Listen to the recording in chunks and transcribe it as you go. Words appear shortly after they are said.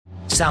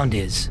sound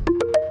is.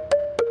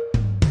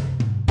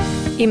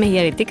 Είμαι η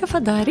Αρετίκα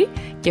Φαντάρη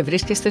και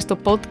βρίσκεστε στο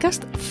podcast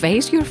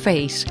Face Your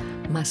Face.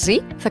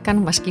 Μαζί θα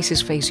κάνουμε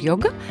ασκήσεις face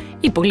yoga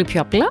ή πολύ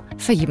πιο απλά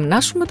θα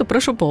γυμνάσουμε το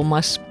πρόσωπό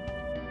μας.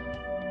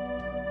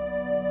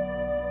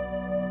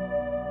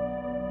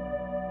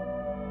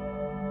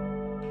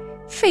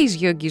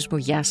 Face yogis μου,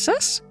 γεια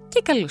σας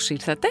και καλώς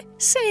ήρθατε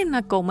σε ένα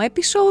ακόμα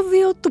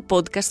επεισόδιο του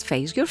podcast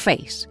Face Your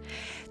Face.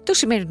 Το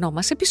σημερινό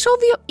μας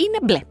επεισόδιο είναι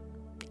μπλε.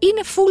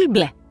 Είναι full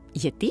μπλε.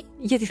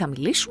 Γιατί θα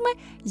μιλήσουμε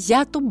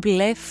για το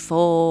μπλε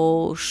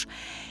φως.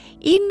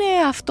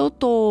 Είναι αυτό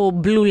το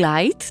Blue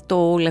Light,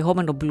 το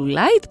λεγόμενο Blue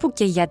Light, που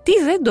και γιατί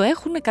δεν το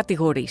έχουν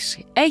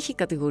κατηγορήσει. Έχει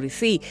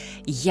κατηγορηθεί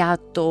για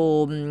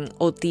το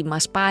ότι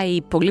μας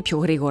πάει πολύ πιο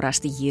γρήγορα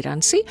στη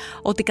γύρανση,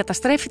 ότι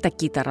καταστρέφει τα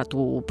κύτταρα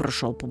του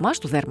προσώπου μας,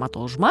 του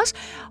δέρματός μας,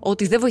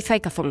 ότι δεν βοηθάει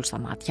καθόλου στα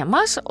μάτια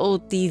μας,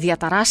 ότι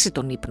διαταράσσει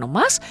τον ύπνο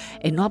μας,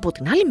 ενώ από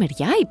την άλλη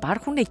μεριά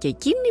υπάρχουν και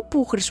εκείνοι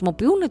που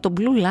χρησιμοποιούν το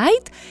Blue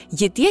Light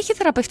γιατί έχει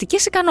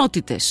θεραπευτικές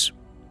ικανότητες.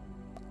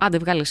 Άντε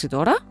βγάλε εσύ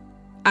τώρα,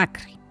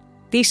 άκρη.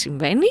 Τι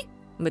συμβαίνει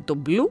με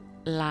το Blue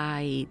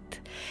Light.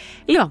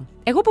 Λοιπόν,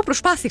 εγώ που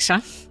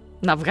προσπάθησα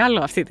να βγάλω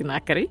αυτή την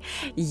άκρη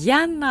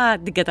για να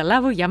την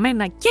καταλάβω για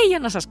μένα και για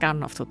να σας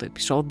κάνω αυτό το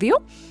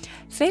επεισόδιο,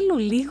 θέλω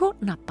λίγο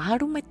να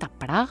πάρουμε τα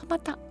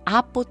πράγματα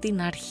από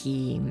την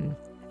αρχή.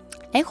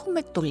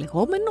 Έχουμε το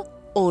λεγόμενο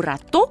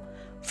ορατό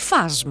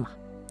φάσμα.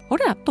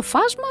 Ωραία, το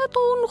φάσμα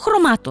των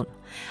χρωμάτων.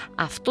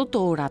 Αυτό το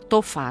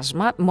ορατό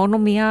φάσμα, μόνο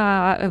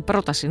μία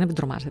πρόταση είναι, μην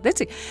τρομάζετε,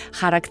 έτσι,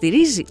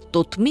 χαρακτηρίζει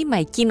το τμήμα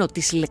εκείνο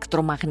της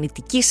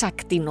ηλεκτρομαγνητικής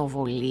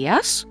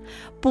ακτινοβολίας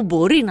που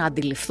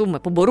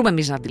μπορούμε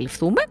εμείς να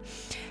αντιληφθούμε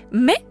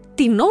με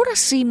την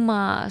όρασή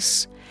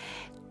μας.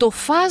 Το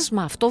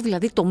φάσμα αυτό,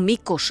 δηλαδή το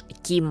μήκος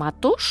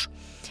κύματος,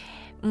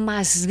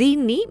 μας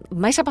δίνει,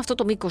 μέσα από αυτό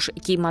το μήκος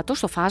κύματος,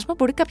 το φάσμα,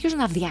 μπορεί κάποιος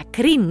να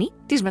διακρίνει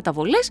τις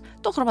μεταβολές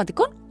των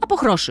χρωματικών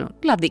αποχρώσεων.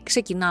 Δηλαδή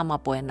ξεκινάμε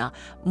από ένα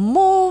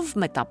μοβ,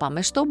 μετά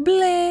πάμε στο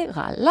μπλε,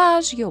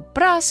 γαλάζιο,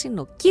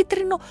 πράσινο,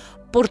 κίτρινο,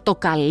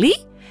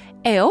 πορτοκαλί,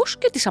 έως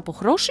και τις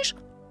αποχρώσεις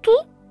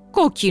του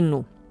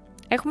κόκκινου.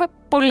 Έχουμε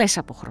πολλές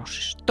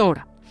αποχρώσεις.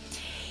 Τώρα,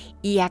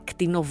 οι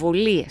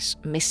ακτινοβολίες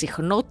με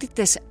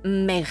συχνότητες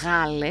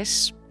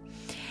μεγάλες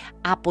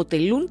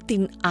αποτελούν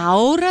την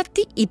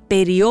αόρατη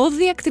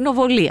υπεριώδη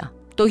ακτινοβολία,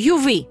 το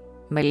UV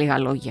με λίγα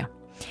λόγια.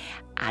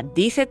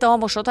 Αντίθετα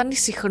όμως, όταν οι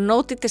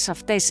συχνότητες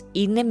αυτές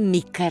είναι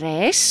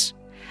μικρές,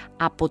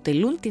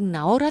 αποτελούν την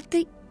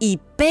αόρατη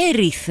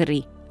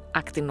υπέρυθρη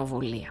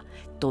ακτινοβολία,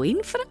 το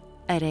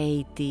infrared.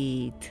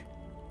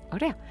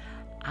 Ωραία,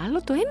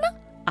 άλλο το ένα,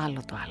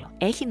 άλλο το άλλο.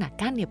 Έχει να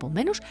κάνει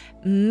επομένως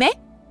με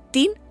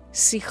την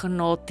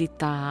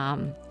συχνότητα.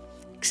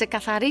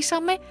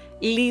 Ξεκαθαρίσαμε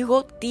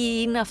λίγο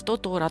τι είναι αυτό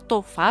το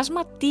ορατό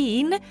φάσμα, τι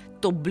είναι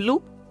το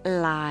Blue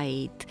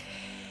Light.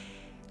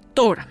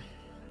 Τώρα,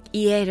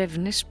 οι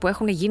έρευνες που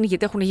έχουν γίνει,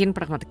 γιατί έχουν γίνει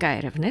πραγματικά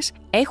έρευνες,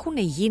 έχουν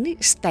γίνει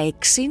στα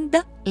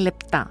 60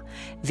 λεπτά.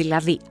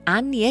 Δηλαδή,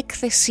 αν η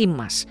έκθεσή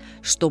μας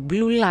στο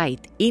Blue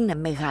Light είναι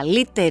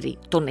μεγαλύτερη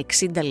των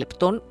 60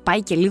 λεπτών,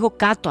 πάει και λίγο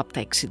κάτω από τα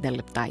 60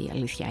 λεπτά, η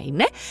αλήθεια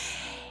είναι,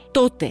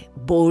 τότε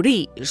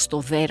μπορεί στο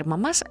δέρμα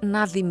μας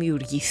να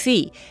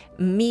δημιουργηθεί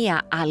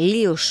μία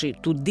αλλίωση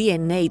του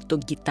DNA των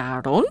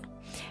κυττάρων,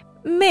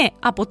 με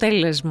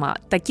αποτέλεσμα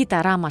τα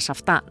κύτταρά μας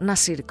αυτά να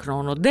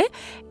συρρυκνώνονται,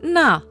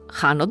 να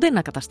χάνονται,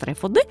 να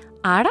καταστρέφονται,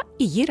 άρα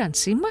η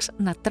γύρανσή μας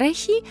να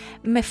τρέχει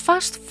με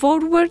fast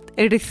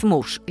forward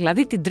ρυθμούς,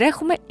 δηλαδή την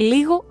τρέχουμε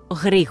λίγο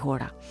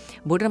γρήγορα.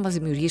 Μπορεί να μας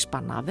δημιουργήσει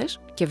πανάδες,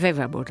 και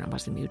βέβαια μπορεί να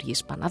μας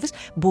δημιουργήσει πανάδες,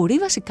 μπορεί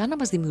βασικά να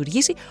μας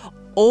δημιουργήσει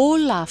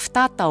όλα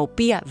αυτά τα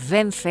οποία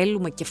δεν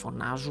θέλουμε και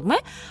φωνάζουμε,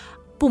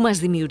 που μας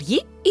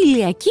δημιουργεί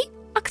ηλιακή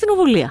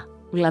ακτινοβολία,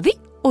 δηλαδή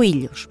ο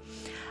ήλιος.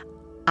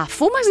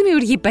 Αφού μας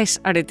δημιουργεί, πες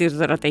αρετήρω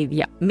τώρα τα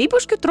ίδια,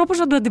 μήπως και ο τρόπος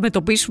να το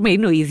αντιμετωπίσουμε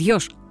είναι ο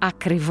ίδιος?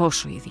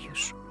 Ακριβώς ο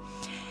ίδιος.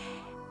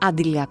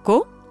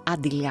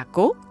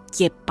 Αντιλιακό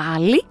και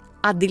πάλι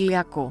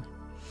αντιλιακό.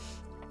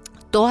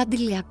 Το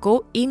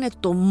αντιλιακό είναι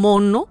το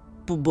μόνο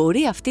που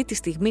μπορεί αυτή τη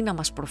στιγμή να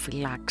μας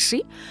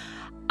προφυλάξει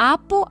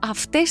από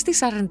αυτές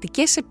τις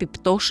αρνητικές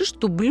επιπτώσεις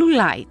του Blue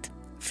Light.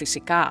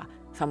 Φυσικά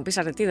θα μου πεις,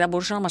 αρετή, δεν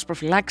μπορούσε να μας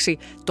προφυλάξει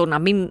το να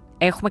μην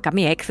έχουμε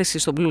καμία έκθεση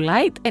στο Blue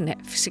Light? Ναι,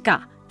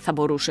 φυσικά θα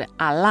μπορούσε,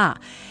 αλλά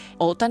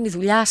όταν η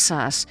δουλειά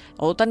σας,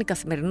 όταν η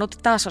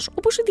καθημερινότητά σας,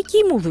 όπως η δική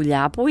μου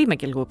δουλειά, που είμαι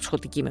και λίγο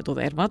ψυχοτική με το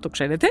δέρμα, το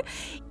ξέρετε,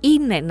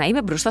 είναι να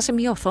είμαι μπροστά σε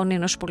μια οθόνη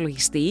ενός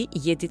υπολογιστή,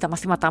 γιατί τα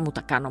μαθήματά μου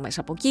τα κάνω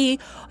μέσα από εκεί,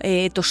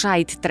 το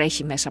site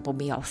τρέχει μέσα από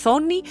μια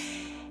οθόνη,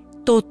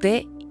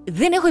 τότε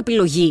δεν έχω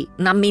επιλογή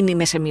να μην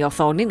είμαι σε μια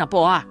οθόνη, να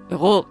πω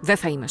εγώ δεν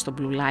θα είμαι στο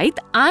Blue Light.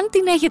 Αν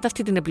την έχετε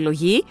αυτή την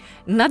επιλογή,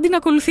 να την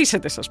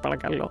ακολουθήσετε, σας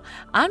παρακαλώ.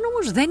 Αν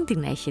όμως δεν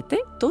την έχετε,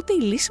 τότε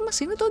η λύση μας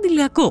είναι το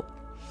αντιλιακό.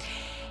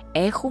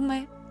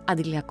 Έχουμε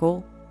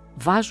αντιλιακό,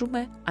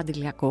 βάζουμε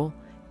αντιλιακό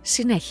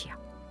συνέχεια,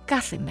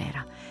 κάθε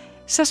μέρα.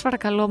 Σας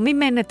παρακαλώ, μην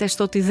μένετε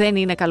στο ότι δεν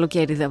είναι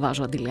καλοκαίρι, δεν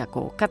βάζω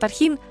αντιλιακό.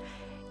 Καταρχήν,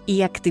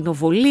 η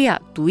ακτινοβολία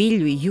του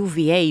ήλιου, η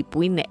UVA,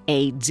 που είναι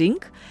aging,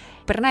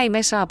 περνάει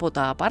μέσα από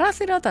τα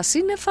παράθυρα, τα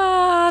σύννεφα,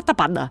 τα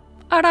πάντα.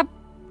 Άρα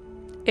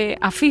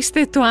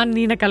αφήστε το αν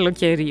είναι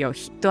καλοκαίρι ή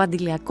όχι. Το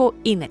αντιλιακό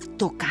είναι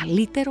το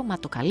καλύτερο, μα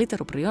το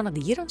καλύτερο προϊόν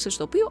αντιγύρανσης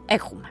το οποίο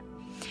έχουμε.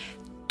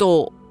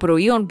 Το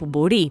προϊόν που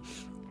μπορεί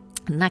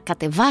να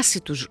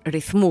κατεβάσει τους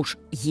ρυθμούς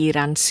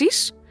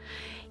γύρανσης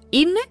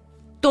είναι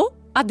το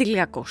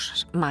αντιλιακό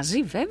σας.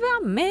 Μαζί βέβαια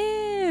με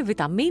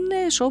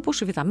βιταμίνες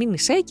όπως η βιταμίνη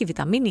C και η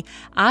βιταμίνη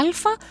Α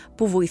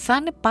που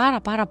βοηθάνε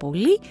πάρα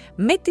πολύ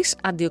με τις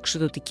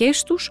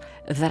αντιοξειδωτικές τους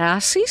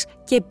δράσεις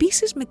και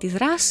επίσης με τη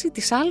δράση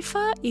της Α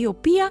η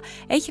οποία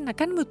έχει να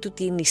κάνει με το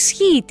ότι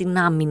ενισχύει την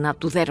άμυνα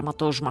του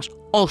δέρματός μας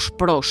ως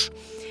προς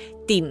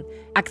την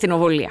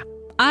ακτινοβολία.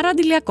 Άρα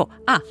αντιλιακό.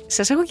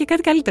 Σας έχω και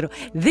κάτι καλύτερο.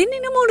 Δεν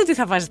είναι μόνο ότι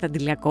θα βάζετε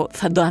αντιλιακό,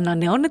 θα το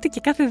ανανεώνετε και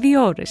κάθε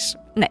 2 ώρες.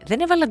 Ναι, δεν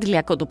έβαλα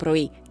αντιλιακό το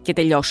πρωί και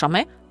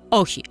τελειώσαμε.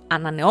 Όχι,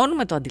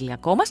 ανανεώνουμε το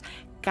αντιλιακό μας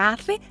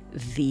κάθε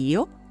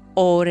 2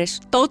 ώρες.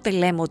 Τότε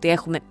λέμε ότι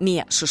έχουμε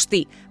μία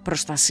σωστή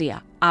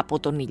προστασία από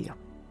τον ήλιο.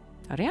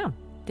 Ωραία,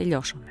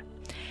 τελειώσαμε.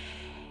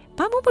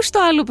 Πάμε όμως στο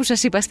άλλο που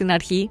σας είπα στην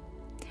αρχή.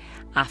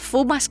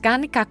 Αφού μας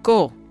κάνει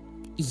κακό,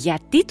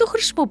 γιατί το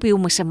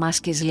χρησιμοποιούμε σε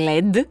μάσκες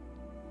LED?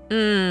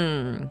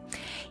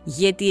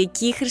 Γιατί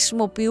εκεί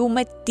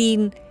χρησιμοποιούμε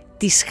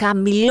τις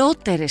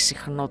χαμηλότερες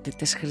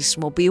συχνότητες,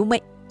 χρησιμοποιούμε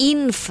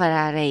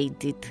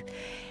infrared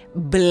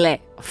μπλε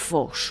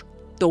φως,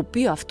 το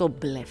οποίο αυτό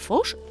μπλε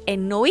φως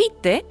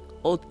εννοείται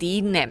ότι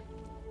είναι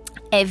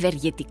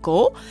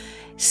ευεργετικό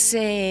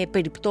σε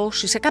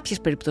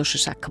κάποιες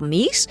περιπτώσεις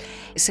ακμής,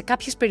 σε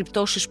κάποιες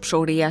περιπτώσεις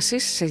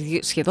ψωρίασης,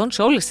 σχεδόν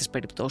σε όλες τις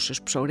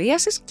περιπτώσεις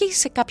ψωρίασης και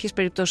σε κάποιες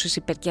περιπτώσεις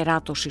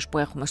υπερκεράτωσης που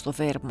έχουμε στο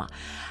δέρμα.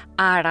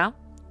 Άρα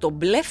το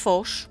μπλε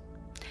φως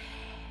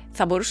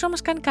θα μπορούσε να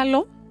μας κάνει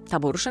καλό, θα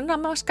μπορούσε να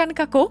μας κάνει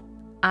κακό,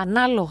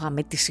 ανάλογα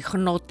με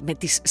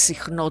τις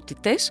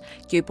συχνότητες,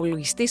 και ο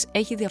υπολογιστής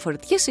έχει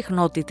διαφορετικές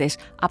συχνότητες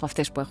από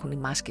αυτές που έχουν οι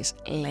μάσκες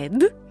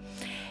LED.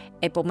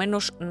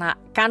 Επομένως να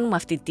κάνουμε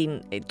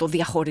το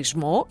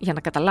διαχωρισμό για να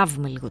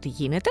καταλάβουμε λίγο τι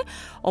γίνεται,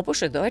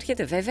 όπως εδώ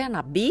έρχεται βέβαια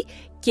να μπει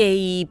και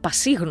οι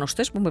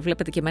πασίγνωστες που με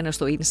βλέπετε και εμένα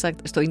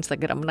στο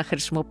Instagram να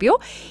χρησιμοποιώ,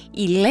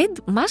 οι LED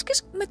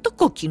μάσκες με το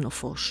κόκκινο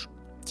φως.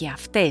 Και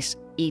αυτές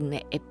είναι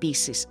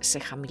επίσης σε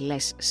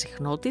χαμηλές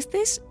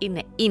συχνότητες,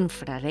 είναι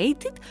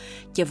infrared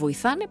και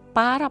βοηθάνε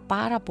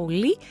πάρα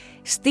πολύ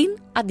στην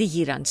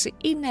αντιγύρανση.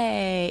 Είναι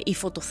η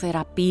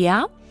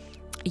φωτοθεραπεία,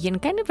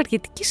 γενικά είναι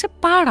ευεργετική σε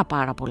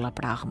πάρα πολλά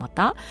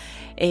πράγματα.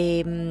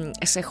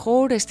 Σε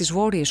χώρες, τις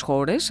βόρειες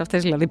χώρες,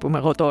 αυτές δηλαδή που είμαι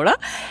εγώ τώρα,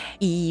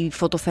 η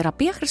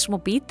φωτοθεραπεία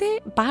χρησιμοποιείται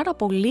πάρα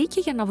πολύ και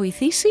για να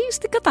βοηθήσει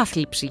στην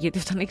κατάθλιψη. Γιατί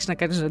όταν έχεις να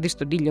κάνεις να δεις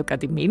τον ήλιο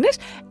κάτι μήνες,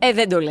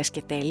 δεν το λες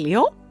και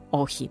τέλειο,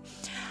 όχι.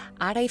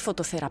 Άρα η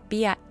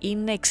φωτοθεραπεία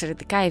είναι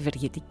εξαιρετικά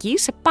ευεργετική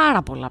σε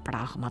πάρα πολλά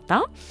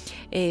πράγματα,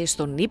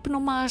 στον ύπνο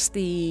μας,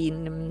 στην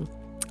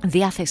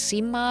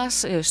διάθεσή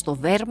μας, στο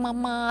δέρμα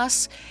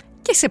μας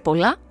και σε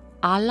πολλά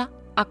άλλα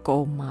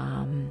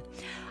ακόμα.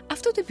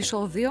 Αυτό το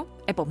επεισόδιο,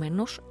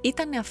 επομένως,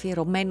 ήταν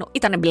αφιερωμένο,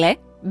 ήταν μπλε,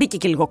 μπήκε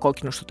και λίγο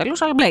κόκκινο στο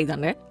τέλος, αλλά μπλε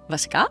ήτανε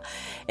βασικά,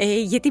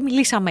 γιατί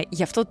μιλήσαμε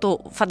για αυτό το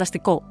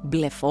φανταστικό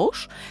μπλε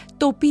φως,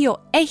 το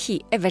οποίο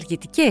έχει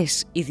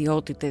ευεργετικές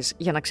ιδιότητες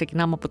για να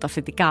ξεκινάμε από τα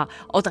θετικά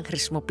όταν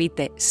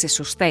χρησιμοποιείται σε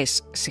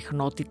σωστές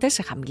συχνότητες,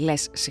 σε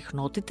χαμηλές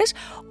συχνότητες.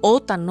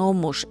 Όταν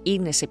όμως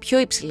είναι σε πιο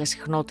υψηλές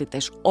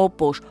συχνότητες,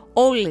 όπως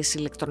όλες οι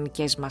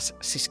ηλεκτρονικές μας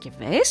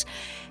συσκευές,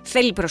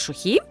 θέλει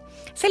προσοχή.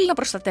 Θέλει να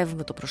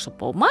προστατεύουμε το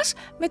πρόσωπό μας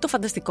με το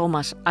φανταστικό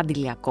μας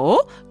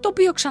αντιλιακό, το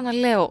οποίο,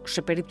 ξαναλέω,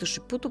 σε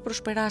περίπτωση που το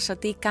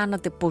προσπεράσατε ή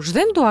κάνατε πως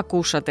δεν το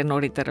ακούσατε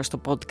νωρίτερα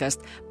στο podcast,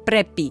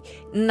 πρέπει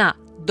να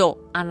το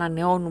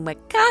ανανεώνουμε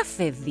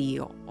κάθε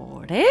 2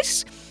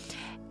 ώρες.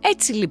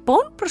 Έτσι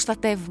λοιπόν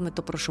προστατεύουμε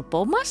το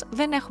πρόσωπό μας,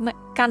 δεν έχουμε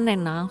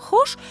κανένα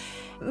άγχος,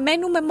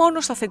 μένουμε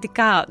μόνο στα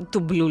θετικά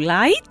του Blue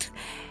Light,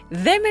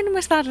 δεν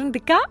μένουμε στα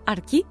αρνητικά,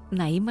 αρκεί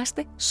να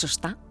είμαστε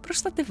σωστά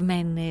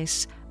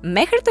προστατευμένες.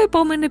 Μέχρι το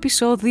επόμενο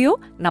επεισόδιο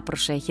να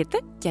προσέχετε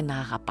και να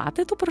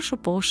αγαπάτε το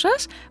πρόσωπό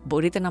σας.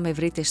 Μπορείτε να με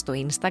βρείτε στο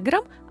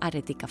Instagram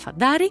Αρετή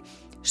Καφαντάρη,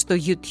 στο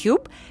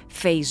YouTube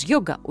Face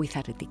Yoga with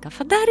Αρετή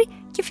Καφαντάρη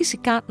και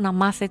φυσικά να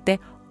μάθετε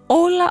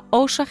όλα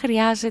όσα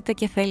χρειάζεται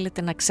και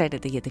θέλετε να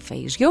ξέρετε για τη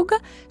Face Yoga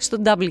στο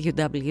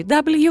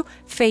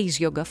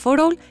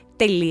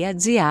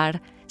www.faceyogaforall.gr.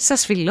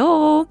 Σας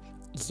φιλώ!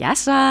 Γεια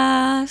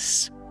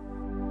σας!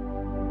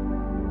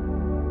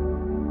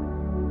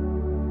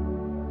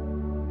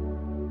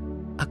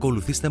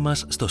 Ακολουθήστε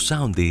μας στο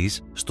Soundees,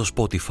 στο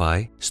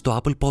Spotify, στο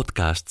Apple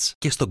Podcasts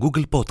και στο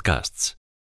Google Podcasts.